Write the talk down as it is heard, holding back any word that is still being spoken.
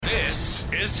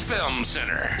is Film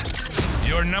Center,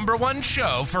 your number one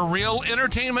show for real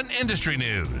entertainment industry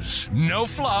news. No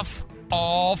fluff,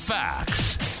 all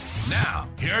facts. Now,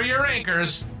 here are your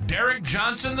anchors, Derek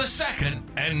Johnson II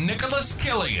and Nicholas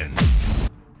Killian.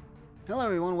 Hello,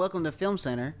 everyone. Welcome to Film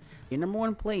Center, your number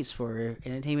one place for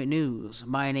entertainment news.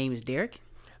 My name is Derek.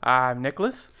 I'm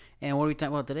Nicholas. And what are we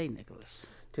talking about today,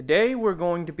 Nicholas? Today we're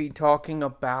going to be talking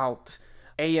about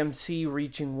AMC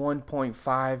reaching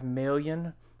 1.5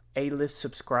 million A-list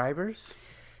subscribers.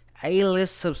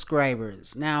 A-list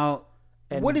subscribers. Now,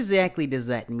 what exactly does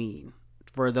that mean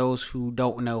for those who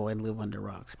don't know and live under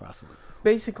rocks, possibly?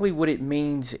 Basically, what it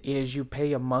means is you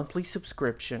pay a monthly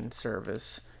subscription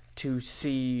service to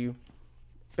see,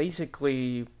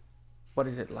 basically, what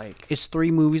is it like? It's 3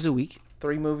 movies a week.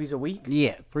 3 movies a week?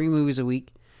 Yeah, 3 movies a week.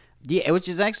 Yeah, which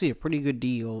is actually a pretty good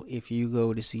deal if you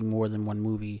go to see more than one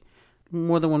movie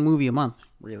a month,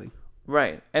 really.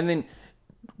 Right. And then,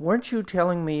 weren't you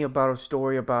telling me about a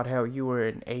story about how you were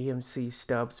an AMC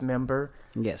Stubs member?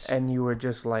 Yes. And you were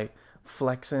just like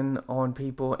flexing on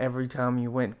people every time you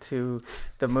went to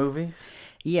the movies?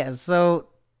 Yeah, so,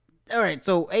 all right,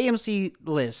 so AMC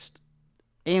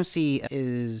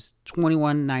is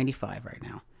 $21.95 right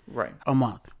now. Right. A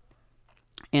month.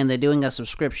 And they're doing a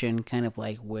subscription, kind of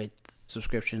like with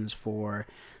subscriptions for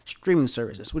streaming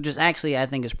services, which is actually, I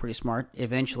think, is pretty smart.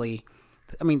 Eventually,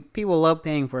 I mean, people love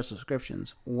paying for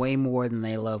subscriptions way more than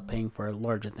they love paying for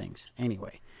larger things.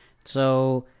 Anyway,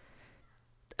 so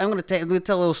I'm going to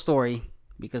tell a little story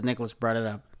because Nicholas brought it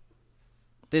up.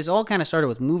 This all kind of started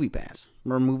with MoviePass.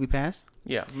 Remember MoviePass?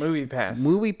 Yeah, MoviePass.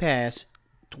 MoviePass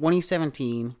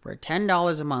 2017, for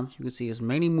 $10 a month, you could see as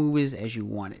many movies as you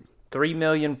wanted. 3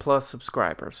 million plus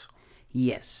subscribers.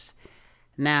 Yes.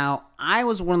 Now, I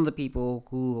was one of the people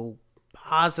who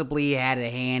possibly had a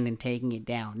hand in taking it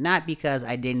down. Not because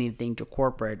I did anything to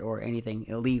corporate or anything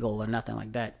illegal or nothing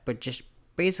like that, but just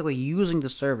basically using the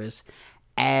service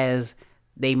as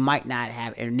they might not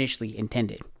have initially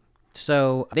intended.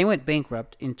 So they went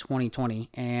bankrupt in 2020,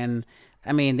 and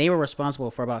I mean, they were responsible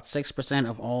for about 6%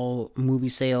 of all movie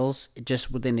sales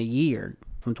just within a year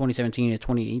from 2017 to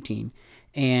 2018.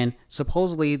 And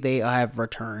supposedly they have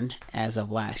returned as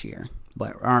of last year,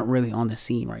 but aren't really on the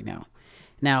scene right now.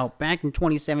 Now, back in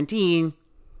 2017, I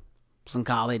was in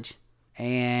college,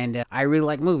 and I really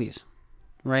like movies,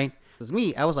 right?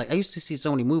 Because I used to see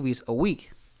so many movies a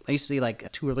week. I used to see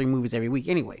like 2 or 3 movies every week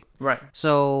anyway. Right.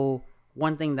 So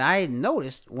one thing that I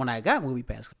noticed when I got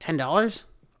MoviePass, $10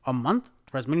 a month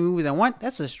for as many movies as I want,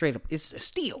 it's a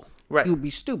steal. Right. You would be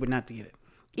stupid not to get it.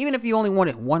 Even if you only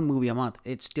wanted 1 movie a month,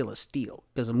 it's still a steal.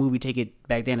 Because a movie ticket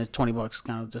back then is $20,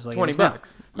 kind of just like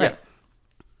 $20. Yeah. Right.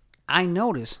 I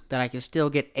noticed that I could still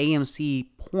get AMC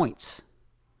points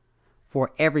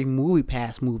for every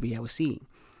MoviePass movie I was seeing.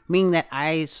 Meaning that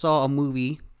I saw a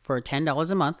movie for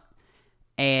 $10 a month,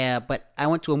 but I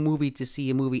went to a movie to see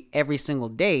a movie every single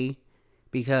day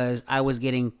because I was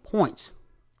getting points.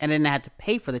 And then I had to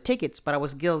pay for the tickets, but I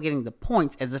was still getting the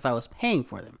points as if I was paying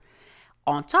for them.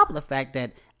 On top of the fact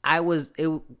that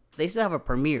they still have a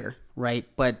premiere, right?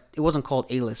 But it wasn't called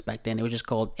A-List back then. It was just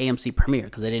called AMC Premiere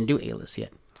because they didn't do A-List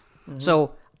yet. Mm-hmm.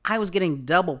 So I was getting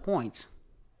double points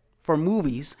for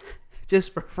movies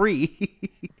just for free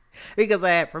because I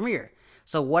had Premiere.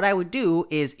 So what I would do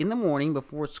is in the morning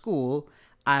before school,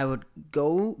 I would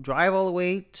go drive all the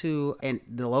way to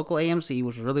the local AMC,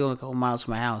 which was really only a couple miles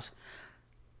from my house,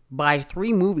 buy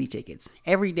 3 movie tickets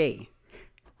every day.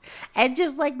 And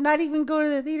just like not even go to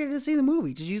the theater to see the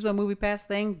movie. Just use my MoviePass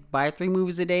thing, buy 3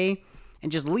 movies a day,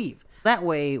 and just leave. That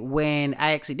way, when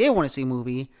I actually did want to see a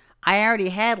movie, I already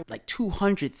had like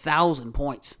 200,000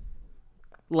 points.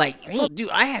 Like, so, dude,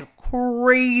 I had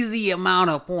crazy amount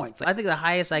of points. I think the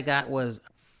highest I got was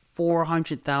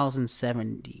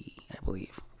 400,070, I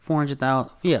believe.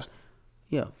 400,000, yeah,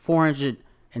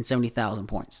 470,000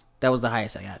 points. That was the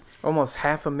highest I got. Almost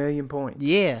 500,000 points.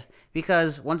 Yeah.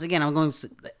 Because, once again, I'm going to,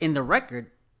 in the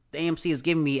record, the AMC is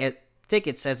giving me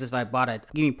tickets as if I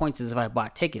give me points as if I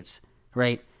bought tickets,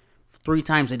 right? 3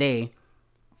 times a day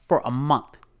for a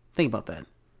month. Think about that.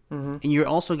 Mm-hmm. And you're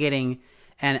also getting,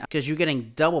 because you're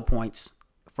getting double points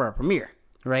for a premiere,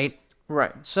 right?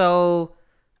 Right. So,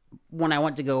 when I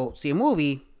went to go see a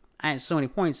movie, I had so many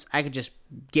points, I could just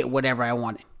get whatever I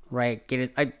wanted, right?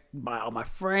 I buy all my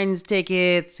friends'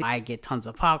 tickets, I get tons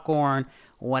of popcorn,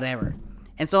 whatever.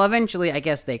 And so eventually, I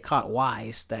guess they caught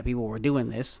wise that people were doing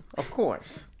this. Of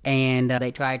course. And they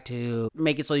tried to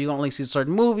make it so you can only see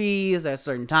certain movies at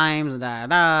certain times, and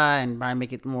and probably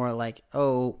make it more like,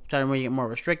 try to make it more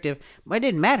restrictive. But it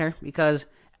didn't matter because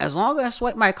as long as I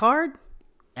swiped my card,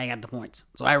 I got the points.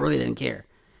 So I really didn't care.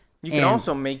 You can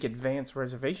also make advanced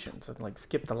reservations and like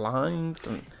skip the lines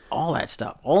and all that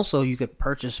stuff. Also, you could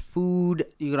purchase food.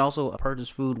 You could also purchase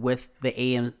food with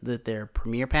their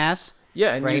Premier Pass.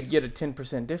 Yeah, and right? you'd get a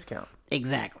 10% discount.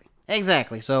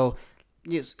 Exactly. So,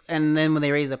 yes, and then when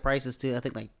they raise the prices to, I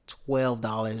think, like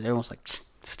 $12, everyone's like,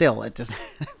 still, it just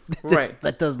right.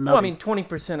 That does nothing. Well, I mean,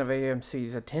 20% of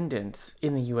AMC's attendance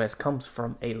in the U.S. comes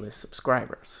from A-list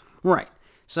subscribers. Right.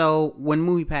 So when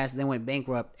MoviePass then went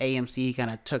bankrupt, AMC kind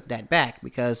of took that back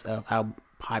because of how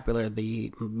popular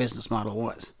the business model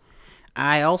was.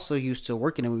 I also used to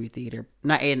work in a movie theater,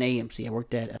 not in AMC. I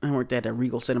worked at a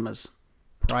Regal Cinemas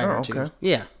prior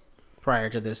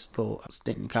to this little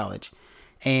stint in college.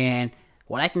 And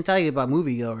what I can tell you about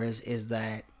moviegoers is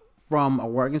that from a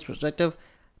working's perspective,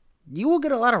 you will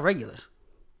get a lot of regulars.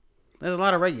 There's a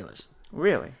lot of regulars.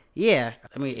 Really? Yeah,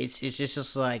 I mean, it's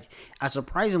just like a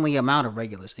surprisingly amount of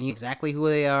regulars, and you know exactly who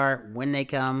they are, when they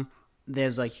come.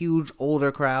 There's a huge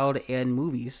older crowd in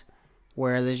movies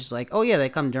where they're just like, oh yeah, they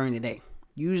come during the day.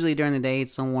 Usually during the day,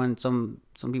 it's some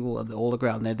people of the older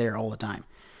crowd, and they're there all the time.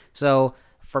 So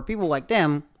for people like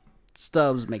them,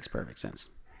 Stubs makes perfect sense.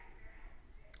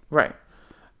 Right.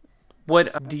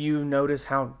 What do you notice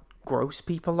how gross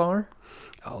people are?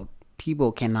 Oh,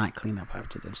 people cannot clean up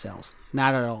after themselves.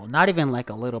 Not at all. Not even like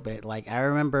a little bit. Like I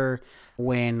remember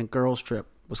when Girls Trip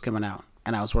was coming out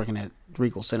and I was working at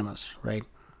Regal Cinemas, right?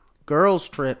 Girls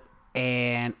Trip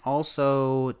and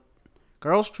also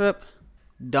Girls Trip,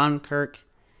 Dunkirk,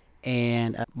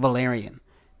 and Valerian.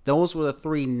 Those were the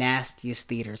three nastiest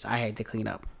theaters I had to clean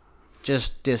up.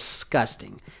 Just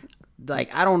disgusting.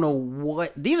 Like, I don't know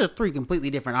what... These are three completely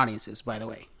different audiences, by the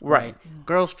way. Right.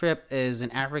 Girls Trip is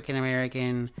an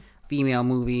African-American female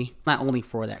movie, not only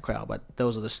for that crowd, but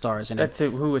those are the stars in it. That's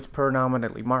who it's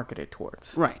predominantly marketed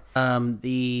towards. Right.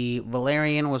 The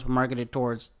Valerian was marketed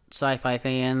towards sci-fi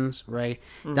fans, right?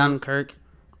 Mm-hmm. Dunkirk,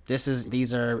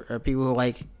 these are people who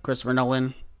like Christopher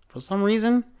Nolan. For some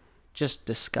reason, just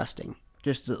disgusting.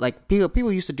 Just like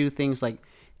people used to do things like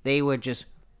they would just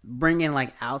bring in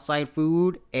like outside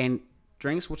food and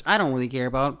drinks, which I don't really care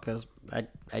about because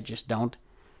I just don't.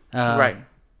 Right.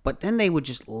 But then they would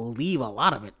just leave a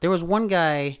lot of it. There was one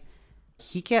guy,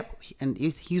 he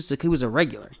was a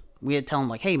regular. We had to tell him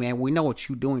like, hey man, we know what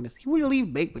you're doing. He would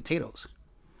leave baked potatoes.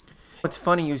 It's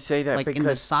funny you say that, like because in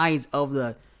the sides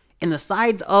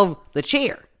of the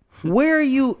chair. Where are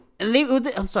you? And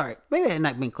I'm sorry, maybe I'm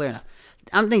not being clear enough.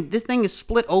 I'm thinking this thing is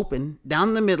split open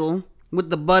down the middle with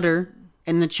the butter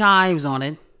and the chives on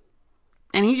it,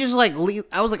 and he just like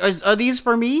I was like, are these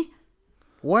for me?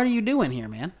 What are you doing here,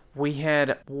 man? We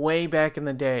had way back in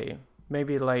the day,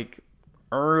 maybe like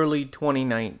early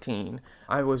 2019,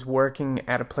 I was working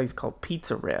at a place called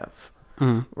Pizza Rev,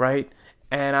 right?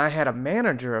 And I had a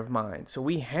manager of mine. So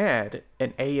we had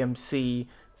an AMC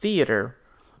theater.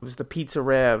 It was the Pizza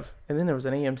Rev. And then there was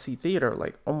an AMC theater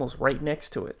like almost right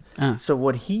next to it. So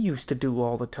what he used to do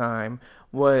all the time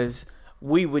was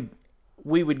we would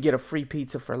get a free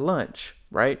pizza for lunch,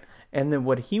 right? And then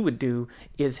what he would do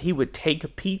is he would take a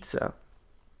pizza,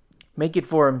 make it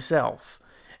for himself,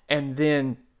 and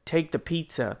then take the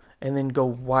pizza and then go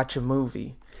watch a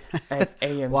movie at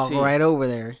AMC. Walk right over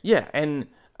there. Yeah, and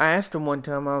I asked him one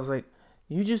time, I was like,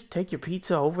 you just take your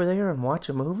pizza over there and watch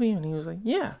a movie? And he was like,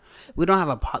 yeah. There's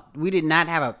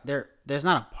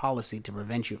not a policy to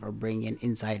prevent you from bringing in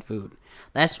inside food.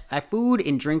 Food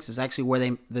and drinks is actually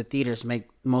where the theaters make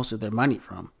most of their money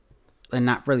from, and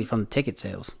not really from ticket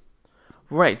sales.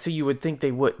 Right, so you would think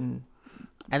they wouldn't.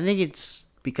 I think it's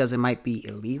because it might be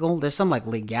illegal. There's some like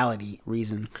legality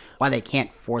reason why they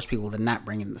can't force people to not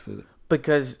bring in the food.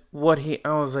 Because I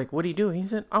was like, what do you do? He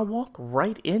said, I'll walk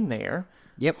right in there.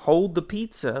 Yep. Hold the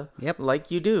pizza. Yep.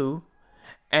 Like you do.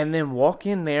 And then walk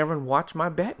in there and watch my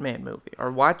Batman movie. Or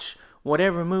watch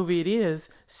whatever movie it is.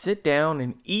 Sit down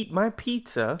and eat my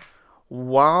pizza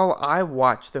while I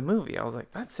watch the movie. I was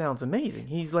like, that sounds amazing.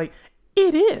 He's like,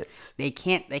 it is. They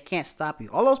can't stop you.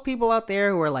 All those people out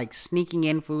there who are like sneaking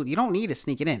in food, you don't need to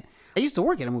sneak it in. I used to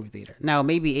work at a movie theater. Now,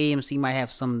 maybe AMC might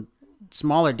have some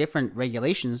smaller, different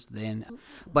regulations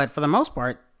but for the most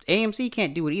part, AMC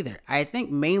can't do it either. I think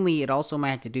mainly it also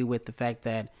might have to do with the fact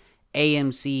that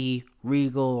AMC,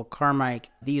 Regal, Carmike,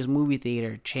 these movie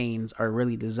theater chains are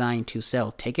really designed to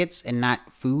sell tickets and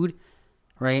not food,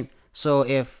 right? So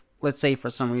if, let's say for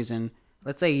some reason,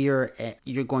 let's say you're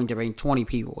going to bring 20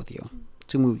 people with you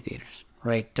to movie theaters,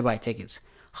 right, to buy tickets.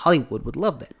 Hollywood would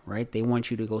love that, right? They want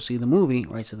you to go see the movie,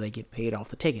 right, so they get paid off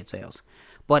the ticket sales.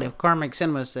 But if Carmike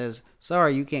Cinema says,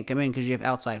 sorry, you can't come in because you have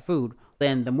outside food,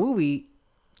 then the movie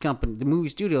company, the movie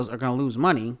studios are going to lose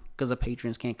money because the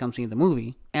patrons can't come see the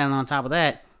movie. And on top of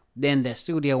that, then the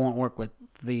studio won't work with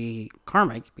the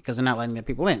Carmack because they're not letting their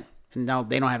people in. And now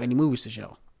they don't have any movies to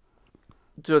show.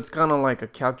 So it's kind of like a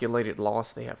calculated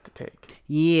loss they have to take.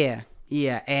 Yeah.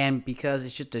 And because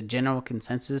it's just a general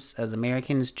consensus as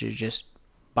Americans to just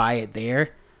buy it there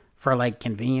for like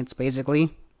convenience,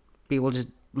 basically, people just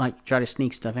like try to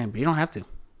sneak stuff in, but you don't have to.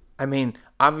 I mean,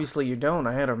 obviously you don't.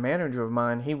 I had a manager of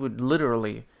mine, he would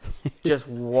literally just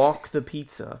walk the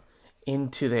pizza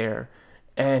into there,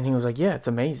 and he was like, yeah, it's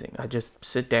amazing. I just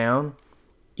sit down,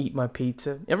 eat my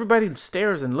pizza. Everybody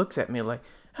stares and looks at me like,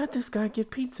 how'd this guy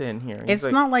get pizza in here? It's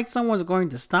like, not like someone's going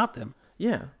to stop them.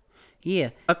 Yeah. Yeah.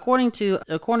 According to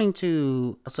so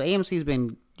AMC's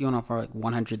been going on for like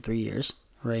 103 years,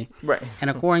 right? Right. And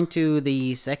according to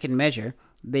the second measure,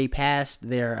 they passed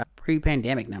their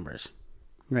pre-pandemic numbers,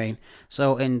 right?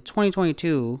 So in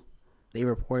 2022, they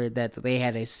reported that they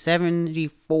had a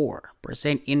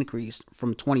 74% increase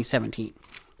from 2017,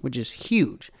 which is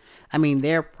huge. I mean,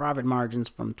 their profit margins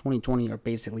from 2020 are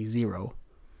basically zero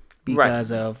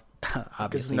because of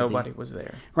obviously nobody was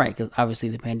there. Right, because obviously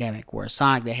the pandemic, where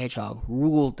Sonic the Hedgehog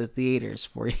ruled the theaters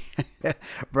for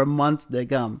for months to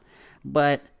come.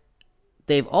 But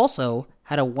they've also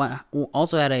had a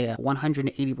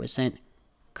 180%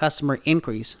 customer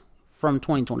increase from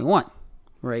 2021.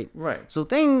 Right. Right. So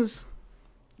things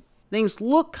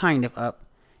look kind of up,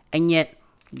 and yet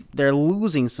they're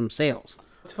losing some sales.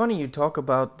 It's funny you talk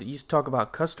about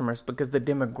customers because the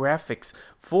demographics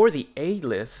for the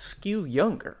A-list skew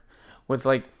younger, with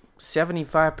like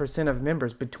 75% of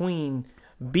members between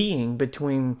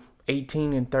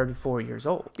 18 and 34 years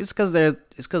old. It's because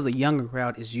the younger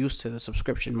crowd is used to the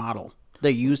subscription model.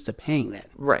 They're used to paying that.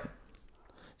 Right.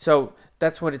 So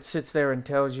that's what it sits there and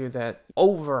tells you, that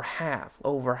over half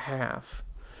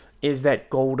is that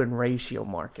golden ratio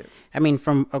market. I mean,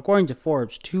 according to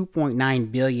Forbes,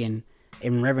 $2.9 billion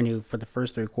in revenue for the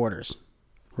first 3 quarters,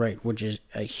 right, which is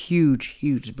a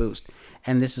huge boost.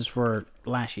 And this is for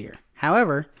last year.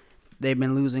 However, they've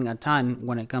been losing a ton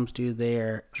when it comes to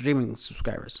their streaming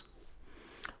subscribers.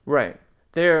 Right.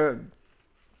 They're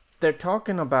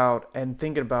talking about and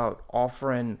thinking about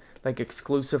offering like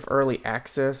exclusive early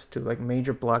access to like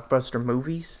major blockbuster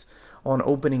movies on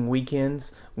opening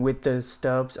weekends with the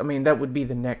stubs. I mean, that'd be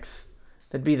the next.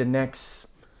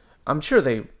 I'm sure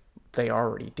they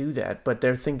already do that, but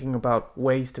they're thinking about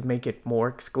ways to make it more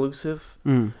exclusive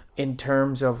in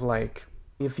terms of like,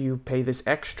 if you pay this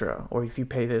extra or if you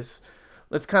pay this.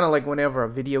 It's kind of like whenever a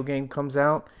video game comes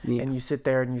out and you sit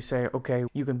there and you say, okay,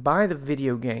 you can buy the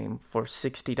video game for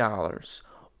 $60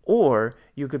 or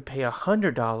you could pay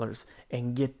 $100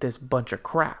 and get this bunch of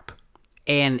crap.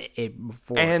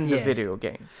 The video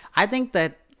game. I think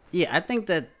that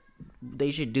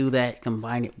they should do that,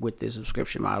 combine it with the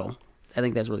subscription model. I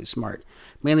think that's really smart.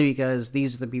 Mainly because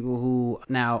these are the people who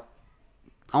now,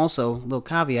 also, little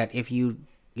caveat, if you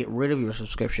get rid of your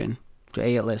subscription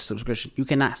to ALS subscription, you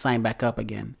cannot sign back up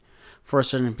again for a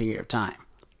certain period of time.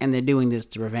 And they're doing this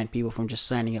to prevent people from just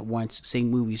signing up once,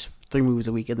 seeing 3 movies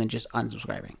a week, and then just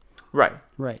unsubscribing. Right.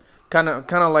 Kind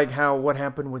of like what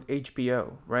happened with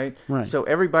HBO, right? So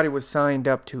everybody was signed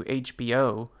up to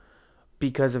HBO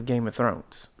because of Game of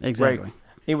Thrones. Exactly. Right?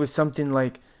 It was something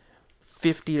like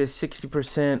 50 to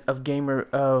 60% of Game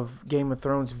of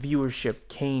Thrones viewership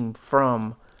came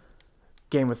from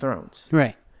Game of Thrones.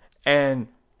 Right. And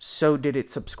so did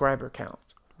its subscriber count.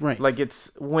 Right. Like,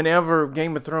 it's whenever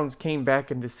Game of Thrones came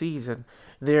back into season,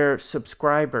 their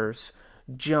subscribers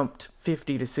jumped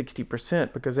 50 to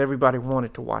 60% because everybody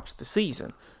wanted to watch the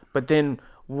season. But then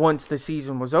once the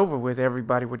season was over with,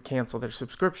 everybody would cancel their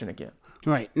subscription again.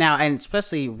 Right. Now, and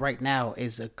especially right now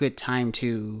is a good time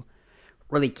to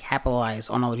really capitalize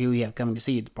on all the people you have coming to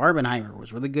see. Barbenheimer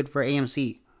was really good for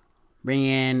AMC. Bringing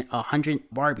in 100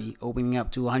 Barbie, opening up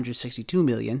to 162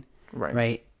 million.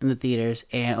 Right, in the theaters,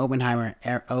 and Oppenheimer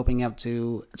opening up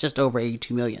to just over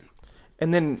 82 million.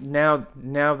 And then now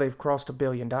they've crossed $1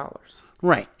 billion.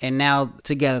 Right, and now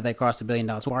together they crossed $1 billion.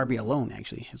 Barbie alone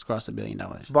actually has crossed $1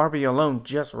 billion. Barbie alone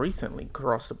just recently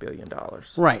crossed $1 billion.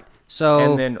 Right, so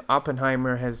and then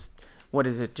Oppenheimer has,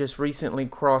 just recently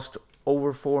crossed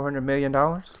over $400 million.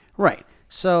 Right,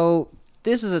 so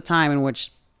this is a time in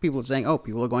which people are saying,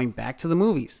 people are going back to the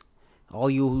movies. All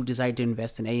you who decide to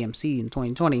invest in AMC in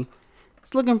 2020.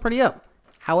 It's looking pretty up.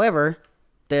 However,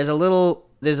 there's a little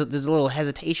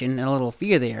hesitation and a little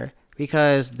fear there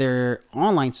because their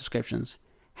online subscriptions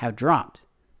have dropped.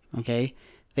 Okay,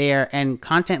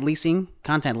 content licensing,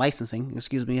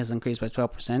 has increased by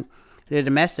 12%. Their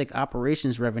domestic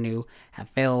operations revenue have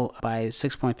fell by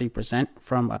 6.3%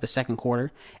 from the second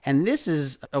quarter, and this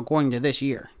is according to this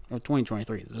year of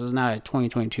 2023. This is not a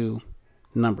 2022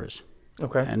 numbers.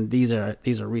 Okay. And these are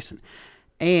recent.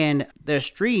 And their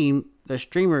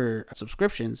streamer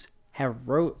subscriptions have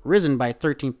risen by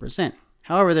 13%.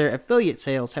 However, their affiliate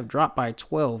sales have dropped by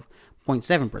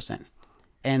 12.7%.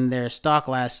 And their stock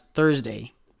last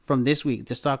Thursday, from this week,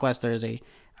 the stock last Thursday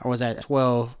was at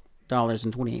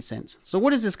 $12.28. So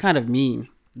what does this kind of mean?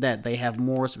 That they have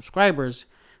more subscribers,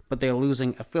 but they're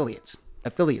losing affiliate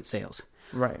sales.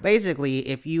 Right. Basically,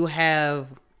 if you have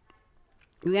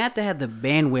to have the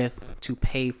bandwidth to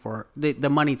pay for the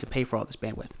money to pay for all this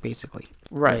bandwidth, basically.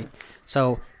 Right.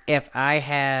 So if I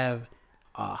have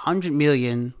 100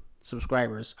 million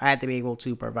subscribers, I have to be able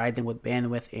to provide them with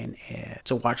bandwidth and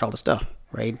to watch all the stuff,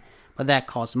 right? But that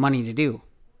costs money to do.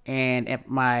 And if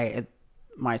my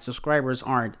subscribers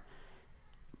aren't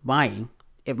buying,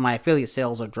 if my affiliate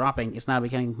sales are dropping, it's now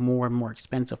becoming more and more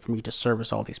expensive for me to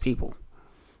service all these people.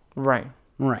 Right.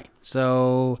 Right.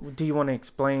 So, do you want to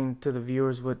explain to the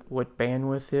viewers what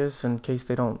bandwidth is in case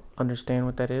they don't understand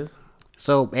what that is?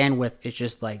 So bandwidth is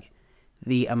just like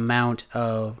the amount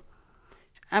of,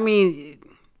 I mean,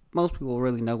 most people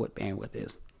really know what bandwidth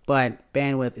is, but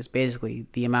bandwidth is basically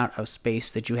the amount of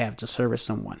space that you have to service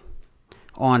someone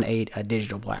on a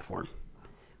digital platform,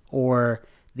 or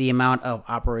the amount of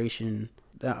operation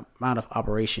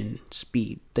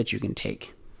speed that you can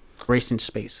take. Operation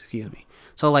space, excuse me.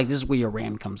 So like this is where your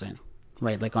RAM comes in,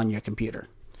 right? Like on your computer.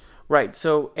 Right.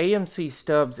 So AMC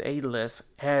Stubs A-List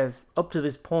has, up to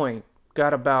this point,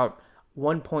 got about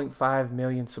 1.5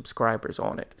 million subscribers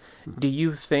on it. Do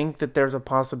you think that there's a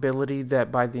possibility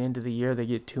that by the end of the year they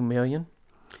get 2 million?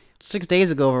 6 days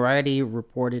ago, Variety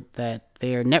reported that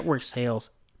their network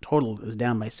sales total is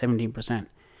down by 17%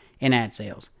 in ad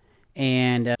sales.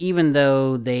 And even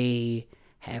though they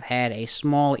have had a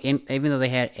even though they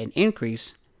had an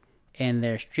increase in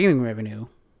their streaming revenue,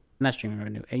 in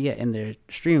their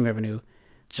streaming revenue,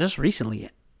 just recently,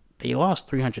 they lost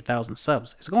 300,000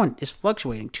 subs. It's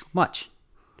fluctuating too much.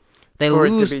 It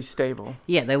to be stable.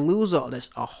 Yeah, they lose a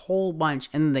whole bunch,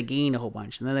 and then they gain a whole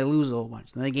bunch, and then they lose a whole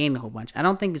bunch, and then they gain a whole bunch. I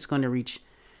don't think it's going to reach.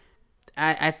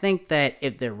 I think that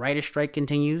if the writer's strike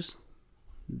continues,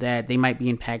 that they might be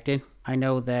impacted. I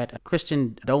know that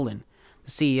Kristen Dolan,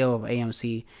 the CEO of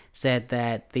AMC, said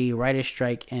that the writer's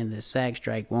strike and the SAG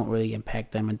strike won't really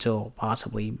impact them until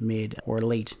possibly mid or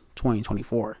late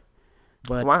 2024.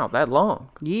 But wow, that long?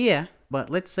 Yeah, but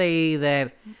let's say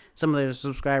that some of their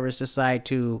subscribers decide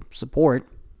to support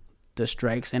the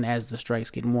strikes, and as the strikes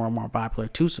get more and more popular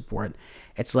to support,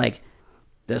 it's like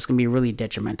that's going to be really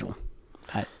detrimental.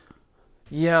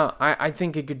 Yeah, I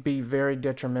think it could be very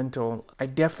detrimental. I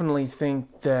definitely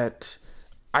think that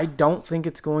I don't think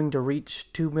it's going to reach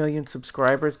 2 million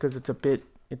subscribers because it's a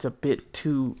bit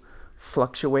too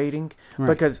fluctuating. Right.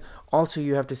 Because also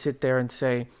you have to sit there and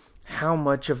say how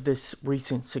much of this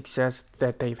recent success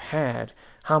that they've had,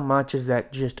 how much is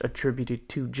that just attributed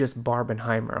to just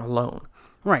Barbenheimer alone?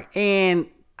 Right. And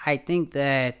I think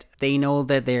that they know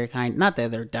that they're not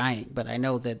that they're dying, but I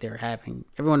know that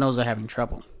everyone knows they're having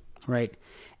trouble, right?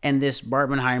 And this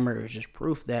Barbenheimer is just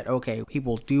proof that, okay,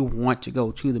 people do want to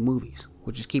go to the movies,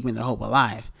 which is keeping the hope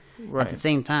alive. Right. At the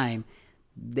same time,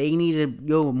 they need to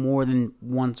go more than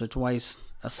once or twice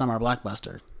a summer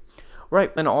blockbuster.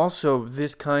 Right, and also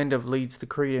this kind of leads the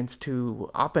credence to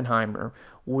Oppenheimer,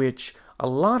 which a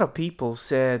lot of people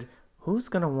said, who's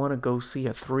going to want to go see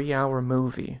a 3-hour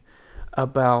movie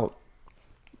about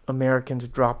Americans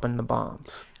dropping the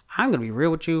bombs? I'm going to be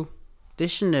real with you. This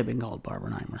shouldn't have been called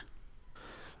Barbenheimer.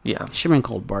 Yeah. It should have been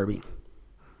called Barbie.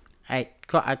 I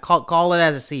call it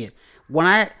as I see it. When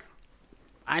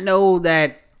I know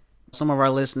that some of our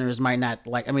listeners might not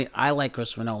like, I like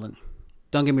Christopher Nolan.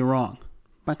 Don't get me wrong.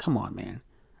 But come on, man.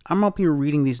 I'm up here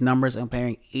reading these numbers and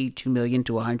comparing 82 million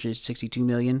to 162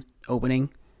 million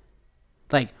opening.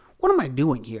 Like, what am I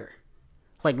doing here?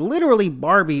 Like, literally,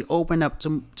 Barbie opened up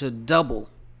to double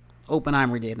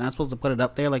Oppenheimer did. And I'm supposed to put it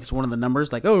up there like it's one of the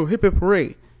numbers. Like, oh, hip hip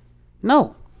hooray.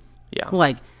 No. Yeah.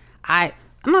 Like, I'm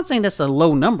not saying that's a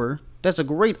low number. That's a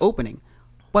great opening.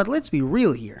 But let's be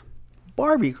real here.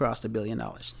 Barbie crossed $1 billion,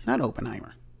 not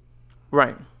Oppenheimer.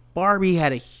 Right. Barbie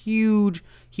had a huge,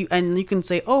 and you can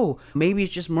say, oh, maybe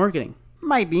it's just marketing.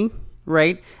 Might be,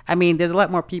 right? I mean, there's a lot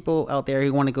more people out there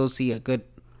who want to go see a good,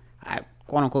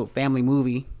 quote unquote, family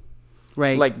movie,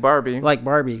 right? Like Barbie.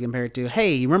 Compared to,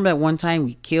 hey, you remember that one time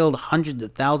we killed hundreds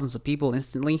of thousands of people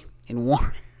instantly in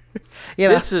war? You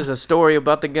know? This is a story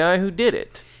about the guy who did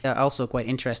it. Also quite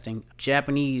interesting.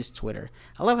 Japanese Twitter.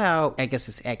 I love how, I guess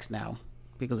it's X now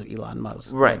because of Elon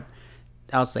Musk. Right.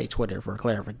 I'll say Twitter for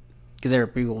clarification, because there are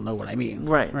people who know what I mean.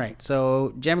 Right.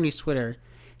 So Japanese Twitter,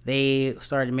 they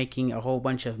started making a whole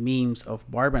bunch of memes of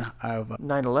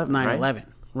 9/11,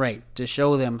 right, to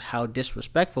show them how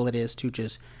disrespectful it is to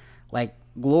just like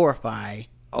glorify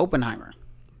Oppenheimer.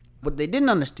 What they didn't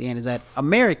understand is that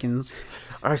Americans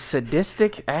are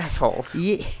sadistic assholes.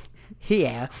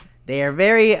 Yeah, they're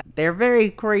very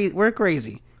crazy. We're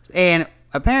crazy, and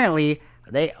apparently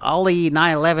all the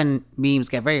 9/11 memes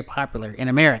got very popular in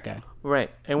America. Right,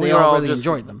 and they we all all really just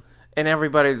enjoyed them. And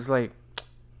everybody's like,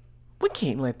 we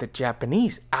can't let the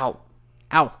Japanese out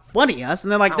funny us,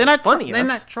 and they're like, they're not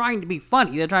trying to be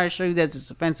funny. They're trying to show you that it's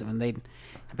offensive, and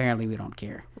apparently we don't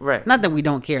care. Right. Not that we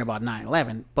don't care about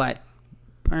 9/11, but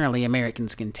apparently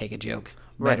Americans can take a joke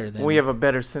better than we have a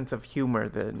better sense of humor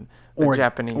than the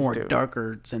Japanese do. Or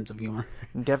darker sense of humor.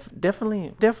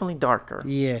 Definitely darker.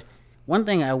 Yeah. One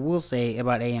thing I will say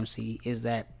about AMC is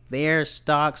that their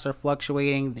stocks are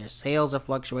fluctuating, their sales are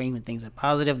fluctuating. When things are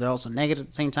positive, they're also negative at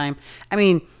the same time. I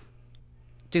mean,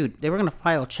 dude, they were going to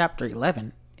file Chapter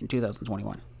 11 in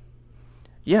 2021.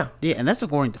 Yeah. Yeah, and that's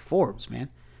according to Forbes, man.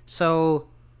 So,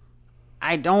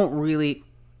 I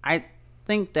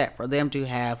think that for them to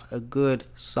have a good,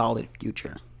 solid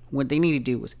future, what they need to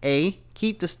do is, A,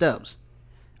 keep the stubs.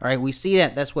 All right, we see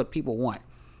that that's what people want.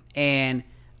 And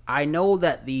I know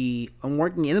that I'm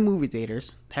working in the movie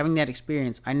theaters, having that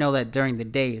experience, I know that during the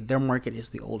day, their market is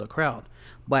the older crowd.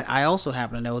 But I also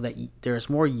happen to know that there's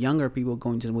more younger people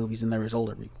going to the movies than there is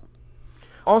older people.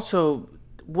 Also,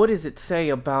 what does it say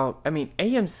about,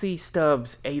 AMC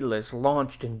Stubs A-List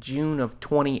launched in June of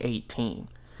 2018.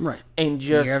 Right. And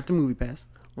just... year after MoviePass.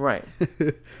 Right.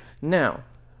 Now,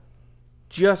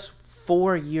 just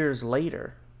 4 years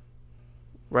later,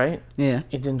 right? Yeah.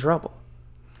 It's in trouble.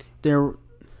 You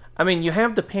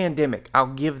have the pandemic. I'll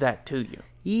give that to you.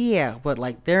 Yeah,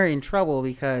 but they're in trouble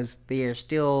because they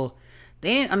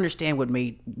didn't understand what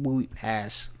made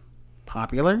MoviePass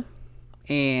popular.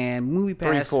 And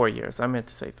MoviePass 4 years. I meant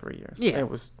to say 3 years. Yeah. It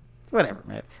was whatever,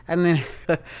 man.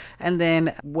 And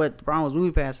then what the problem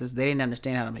with MoviePass is they didn't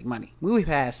understand how to make money.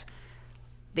 MoviePass,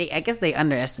 I guess they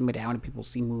underestimated how many people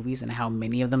see movies and how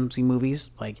many of them see movies.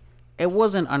 It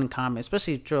wasn't uncommon,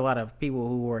 especially to a lot of people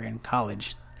who were in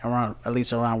college, at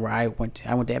least around where I went to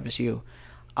FSU.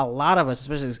 A lot of us,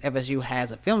 especially because FSU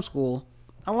has a film school,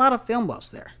 a lot of film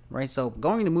buffs there, right? So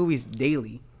going to movies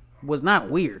daily was not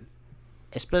weird.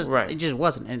 Right. It just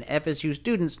wasn't. And FSU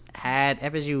students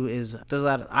there's a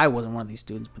lot of, I wasn't one of these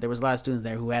students, but there was a lot of students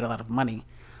there who had a lot of money.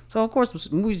 So of course,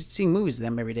 seeing movies to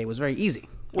them every day was very easy.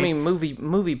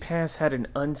 MoviePass had an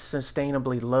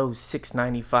unsustainably low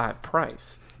 $6.95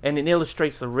 price, and it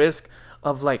illustrates the risk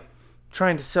of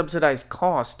trying to subsidize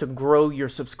costs to grow your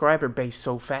subscriber base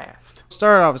so fast. It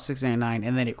started off at $6.99,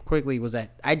 and then it quickly was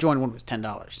I joined when it was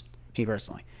 $10. Me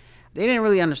personally, they didn't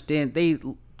really understand. They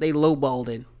lowballed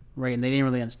it. Right, and they didn't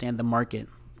really understand the market,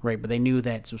 right? But they knew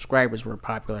that subscribers were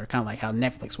popular, kind of like how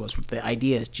Netflix was. The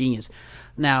idea is genius.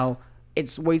 Now,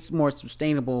 it's way more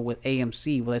sustainable with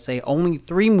AMC, where they say only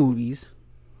 3 movies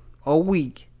a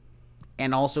week,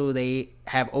 and also they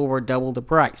have over double the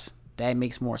price. That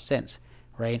makes more sense,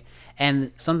 right?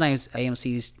 And sometimes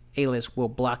AMC's A-list will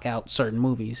block out certain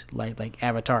movies, like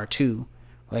Avatar 2,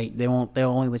 right? They'll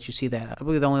only let you see that. I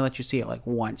believe they only let you see it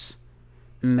once.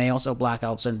 And they also block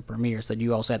out certain premieres that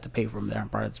you also have to pay for them. They're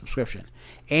part of the subscription.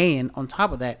 And on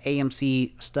top of that,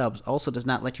 AMC Stubs also does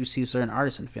not let you see certain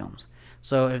artisan films.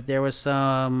 So if there was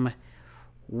some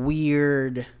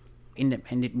weird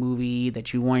independent movie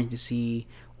that you wanted to see,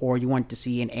 or you wanted to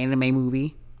see an anime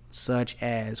movie, such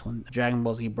as when Dragon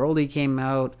Ball Z Broly came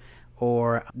out,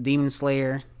 or Demon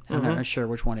Slayer. I'm not sure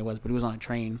which one it was, but it was on a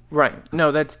train. Right.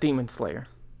 No, that's Demon Slayer.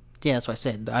 Yeah, that's what I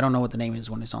said. I don't know what the name is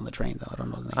when it's on the train, though. I don't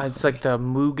know the name. It's like the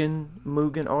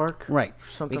Mugen arc. Right.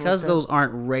 Because those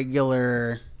aren't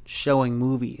regular showing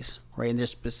movies, right? And they're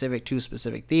specific to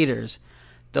specific theaters.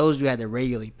 Those you had to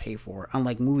regularly pay for,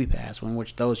 unlike MoviePass, in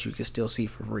which those you could still see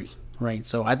for free, right?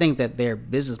 So I think that their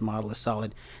business model is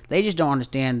solid. They just don't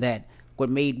understand that what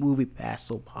made MoviePass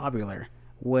so popular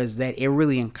was that it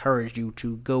really encouraged you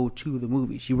to go to the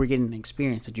movies. You were getting an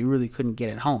experience that you really couldn't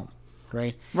get at home.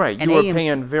 Right. Right. You were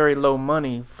paying very low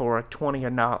money for a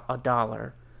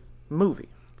 $20 movie.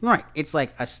 Right. It's I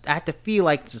have to feel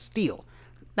like it's a steal.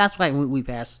 That's why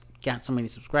MoviePass got so many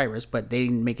subscribers, but they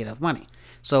didn't make enough money.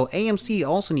 So AMC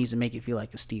also needs to make it feel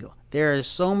like a steal. There are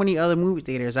so many other movie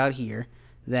theaters out here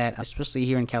that, especially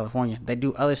here in California, that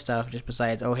do other stuff just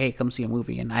besides, oh, hey, come see a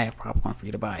movie and I have popcorn for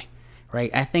you to buy.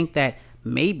 Right. I think that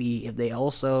maybe if they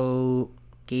also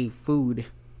gave food,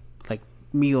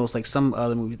 meals like some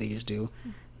other movie theaters do,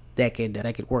 that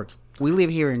could work. We live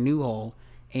here in Newhall,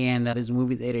 and there's a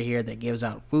movie theater here that gives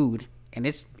out food, and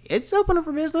it's open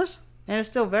for business, and it's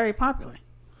still very popular.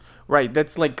 Right,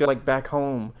 that's like back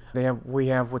home. We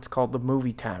have what's called the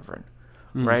movie tavern,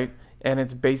 right? And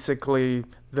it's basically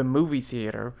the movie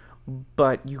theater,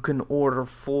 but you can order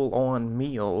full-on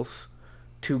meals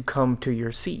to come to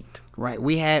your seat. Right.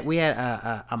 We had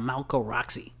a Malco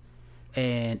Roxy,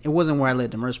 and it wasn't where I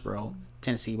lived in Murfreesboro,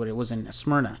 Tennessee, but it was in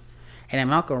Smyrna. And at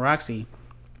Malco Roxy,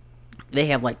 they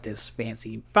have like this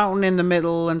fancy fountain in the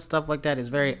middle and stuff like that. It's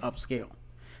very upscale,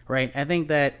 right? I think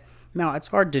that now it's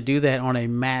hard to do that on a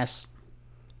mass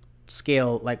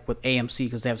scale like with AMC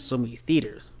because they have so many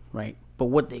theaters, right? But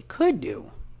what they could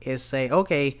do is say,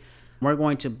 okay, we're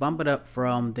going to bump it up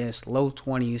from this low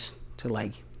 20s to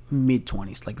like mid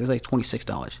 20s, like there's like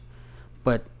 $26,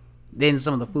 but then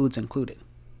some of the food's included.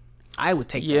 I would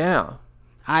take that. Yeah.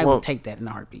 I would take that in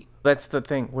a heartbeat. That's the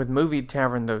thing. With Movie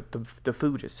Tavern, the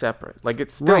food is separate. Like,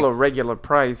 it's still a regular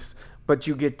price, but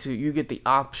you get the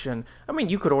option. I mean,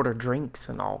 you could order drinks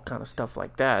and all kind of stuff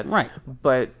like that. Right.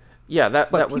 But yeah,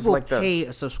 that was like people pay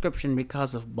a subscription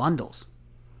because of bundles.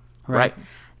 Right.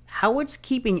 How it's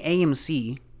keeping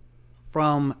AMC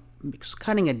from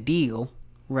cutting a deal,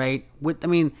 right?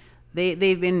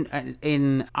 They've been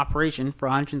in operation for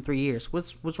 103 years.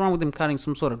 What's wrong with them cutting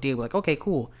some sort of deal? Like, okay,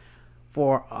 cool.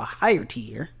 For a higher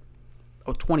tier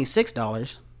of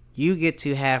 $26, you get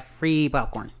to have free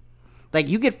popcorn. Like,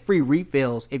 you get free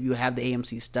refills if you have the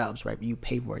AMC Stubs, right? But you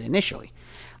pay for it initially.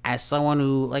 As someone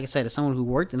who, like I said, as someone who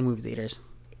worked in the movie theaters,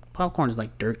 popcorn is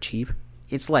like dirt cheap.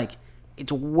 It's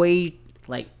way,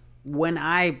 like, when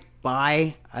I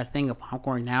buy a thing of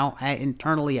popcorn now, I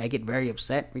get very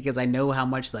upset because I know how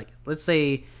much, like, let's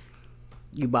say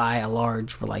you buy a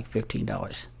large for like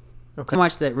 $15. Okay. How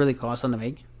much that really costs them to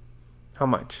make? How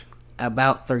much?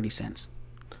 About 30 cents.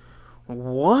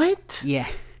 What? Yeah.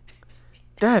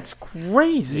 That's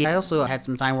crazy. I also had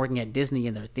some time working at Disney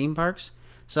in their theme parks,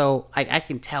 so I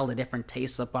can tell the different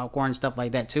tastes of popcorn and stuff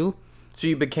like that too. So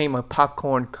you became a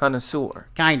popcorn connoisseur.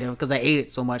 Kind of, because I ate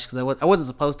it so much because I wasn't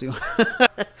supposed to.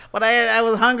 But I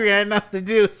was hungry and I had nothing to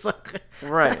do. So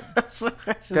right. So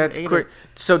that's great.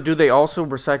 So do they also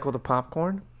recycle the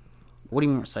popcorn? What do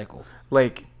you mean recycle?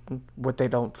 Like, what they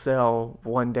don't sell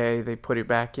one day, they put it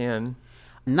back in?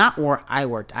 Not where I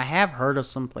worked. I have heard of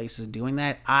some places doing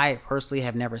that. I personally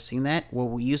have never seen that. What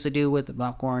we used to do with the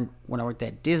popcorn when I worked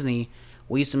at Disney,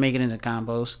 we used to make it into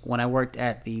compost. When I worked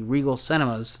at the Regal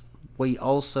Cinemas, we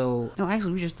just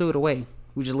threw it away.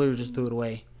 We just literally just threw it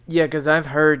away. Yeah, because I've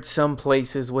heard some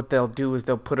places what they'll do is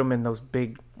they'll put them in those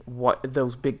big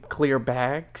clear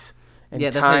bags and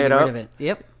that's how you get rid of it.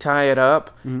 Yep. Tie it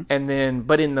up, and then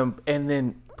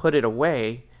put it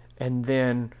away, and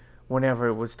then whenever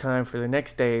it was time for the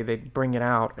next day, they'd bring it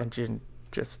out and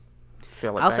just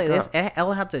fill it. I'll say this: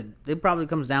 it probably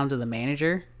comes down to the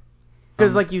manager.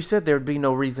 Because, like you said, there'd be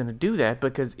no reason to do that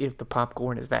because if the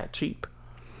popcorn is that cheap.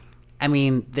 I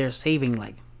mean, they're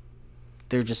saving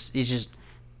it's just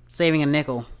saving a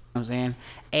nickel. You know what I'm saying?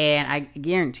 And I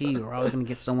guarantee you, we're always going to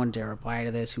get someone to reply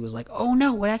to this who was like, oh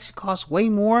no, it actually costs way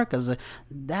more because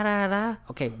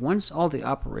Okay, once all the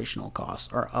operational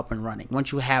costs are up and running,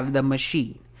 once you have the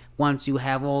machine, once you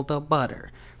have all the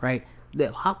butter, right?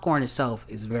 The popcorn itself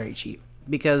is very cheap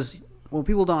because what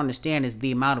people don't understand is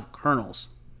the amount of kernels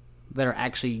that are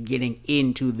actually getting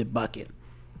into the bucket,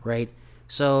 right?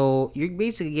 So you're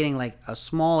basically getting like a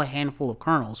small handful of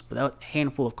kernels, but that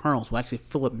handful of kernels will actually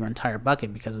fill up your entire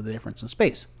bucket because of the difference in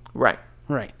space. Right.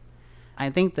 Right. I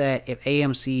think that if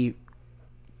AMC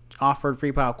offered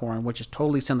free popcorn, which is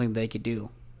totally something they could do.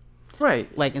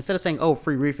 Right. Like instead of saying, oh,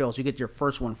 free refills, you get your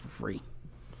first one for free.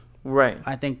 Right.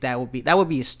 I think that would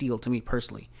be a steal to me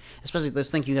personally. Especially let's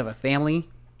think you have a family.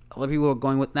 A lot of people are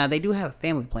going with, now they do have a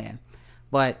family plan,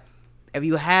 but if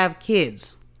you have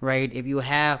kids, right? If you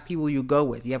have people you go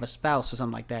with, you have a spouse or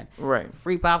something like that. Right.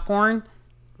 Free popcorn.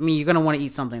 I mean, you're gonna want to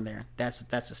eat something there. That's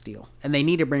a steal. And they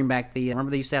need to bring back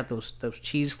remember they used to have those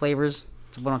cheese flavors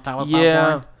to put on top of popcorn.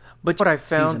 Yeah, but what I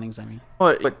found seasonings. I mean,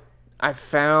 what I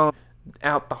found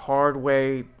out the hard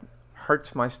way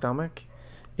hurts my stomach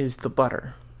is the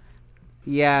butter.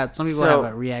 Yeah, some people have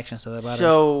a reaction to the butter.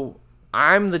 So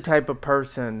I'm the type of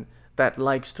person that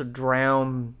likes to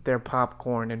drown their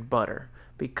popcorn in butter.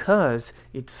 Because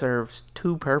it serves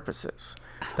two purposes.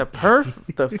 The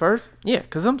first,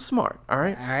 because I'm smart, all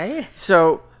right? All right.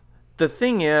 So the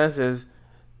thing is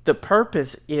the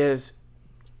purpose is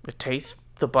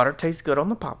the butter tastes good on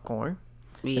the popcorn.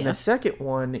 Yeah. And the second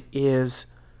one is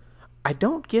I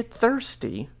don't get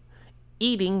thirsty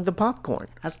eating the popcorn.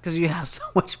 That's because you have so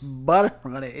much butter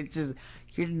on it. It's just,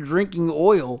 you're drinking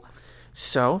oil.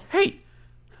 So, hey,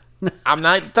 I'm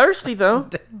not thirsty though.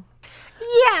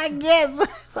 Yeah, I guess.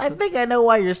 I think I know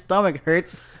why your stomach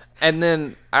hurts. And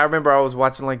then I remember I was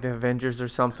watching like the Avengers or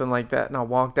something like that, and I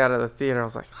walked out of the theater. I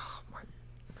was like, oh,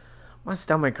 my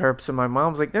stomach hurts. And my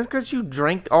mom's like, that's because you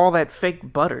drank all that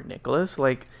fake butter, Nicholas.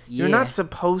 Like, you're not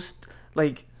supposed,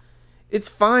 like, it's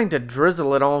fine to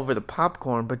drizzle it all over the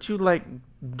popcorn, but you, like,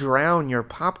 drown your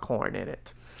popcorn in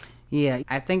it. Yeah,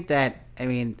 I think that, I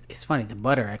mean, it's funny, the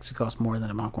butter actually costs more than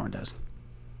the popcorn does.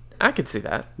 I could see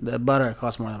that. The butter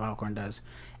costs more than the popcorn does.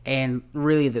 And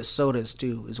really the sodas,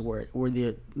 too, is where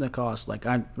the cost. Like,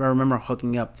 I remember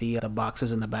hooking up the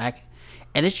boxes in the back.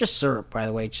 And it's just syrup, by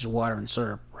the way. It's just water and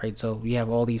syrup, right? So you have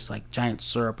all these, like, giant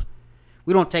syrup.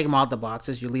 We don't take them out the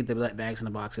boxes. You leave the bags in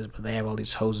the boxes, but they have all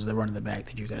these hoses that run in the back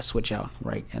that you got to switch out,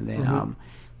 right? And then,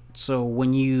 so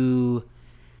when you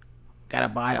got to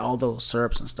buy all those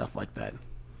syrups and stuff like that,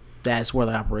 that's where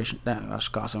the operation, that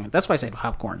costs. That's why I say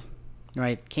popcorn,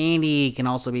 right? Candy can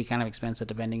also be kind of expensive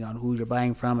depending on who you're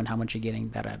buying from and how much you're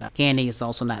getting. Candy is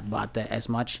also not bought that as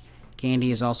much.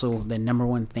 Candy is also the number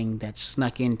one thing that's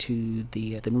snuck into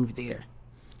the movie theater.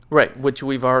 Right, which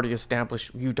we've already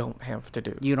established you don't have to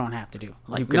do. You don't have to do.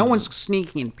 Like, no one's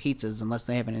sneaking in pizzas unless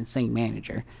they have an insane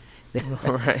manager.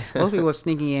 Right. Most people are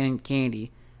sneaking in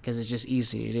candy because it's just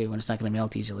easy to do and it's not going to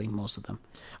melt easily, most of them.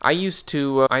 I used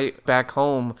to, back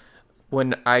home,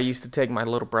 when I used to take my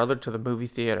little brother to the movie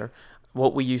theater,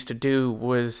 what we used to do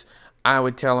was I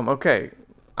would tell him, okay,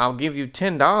 I'll give you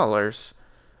 $10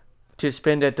 to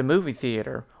spend at the movie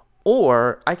theater,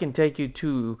 or I can take you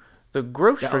to the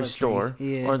grocery store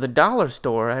or the dollar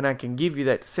store, and I can give you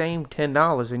that same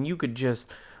 $10, and you could just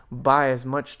buy as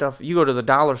much stuff. You go to the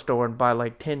dollar store and buy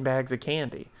like 10 bags of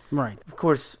candy. Right. Of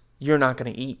course, you're not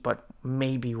going to eat but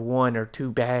maybe 1 or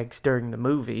 2 bags during the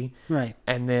movie. Right.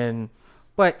 And then...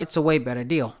 But it's a way better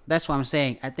deal. That's what I'm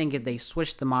saying. I think if they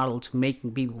switch the model to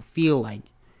making people feel like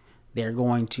they're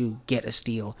going to get a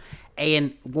steal,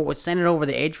 and what would send it over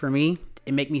the edge for me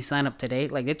and make me sign up today,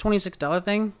 like the $26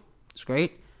 thing, it's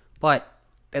great. But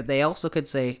if they also could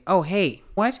say, oh, hey,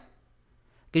 what?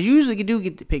 Because usually you do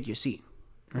get to pick your seat,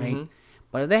 right? Mm-hmm.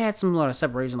 But if they had some sort of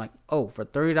separation, like, oh, for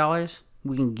 $30,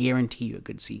 we can guarantee you a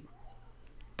good seat.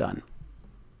 Done.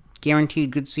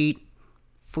 Guaranteed good seat,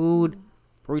 food,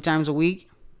 3 times a week,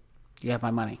 you have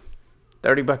my money.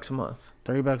 $30 a month.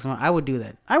 $30 a month. I would do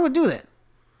that.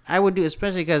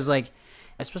 Especially because, like,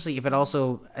 especially if it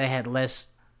had less,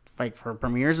 like, for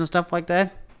premieres and stuff like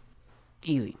that.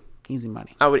 Easy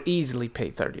money. I would easily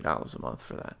pay $30 a month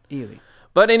for that. Easy.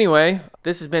 But anyway,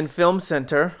 this has been Film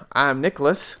Center. I'm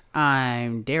Nicholas.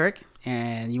 I'm Derek,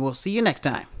 and you will see you next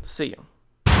time. See you.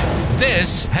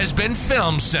 This has been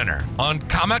Film Center on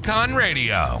Comic-Con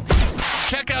Radio.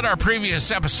 Check out our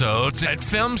previous episodes at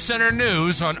Film Center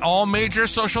News on all major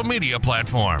social media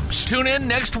platforms. Tune in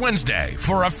next Wednesday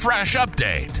for a fresh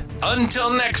update. Until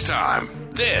next time,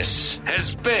 this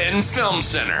has been Film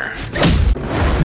Center.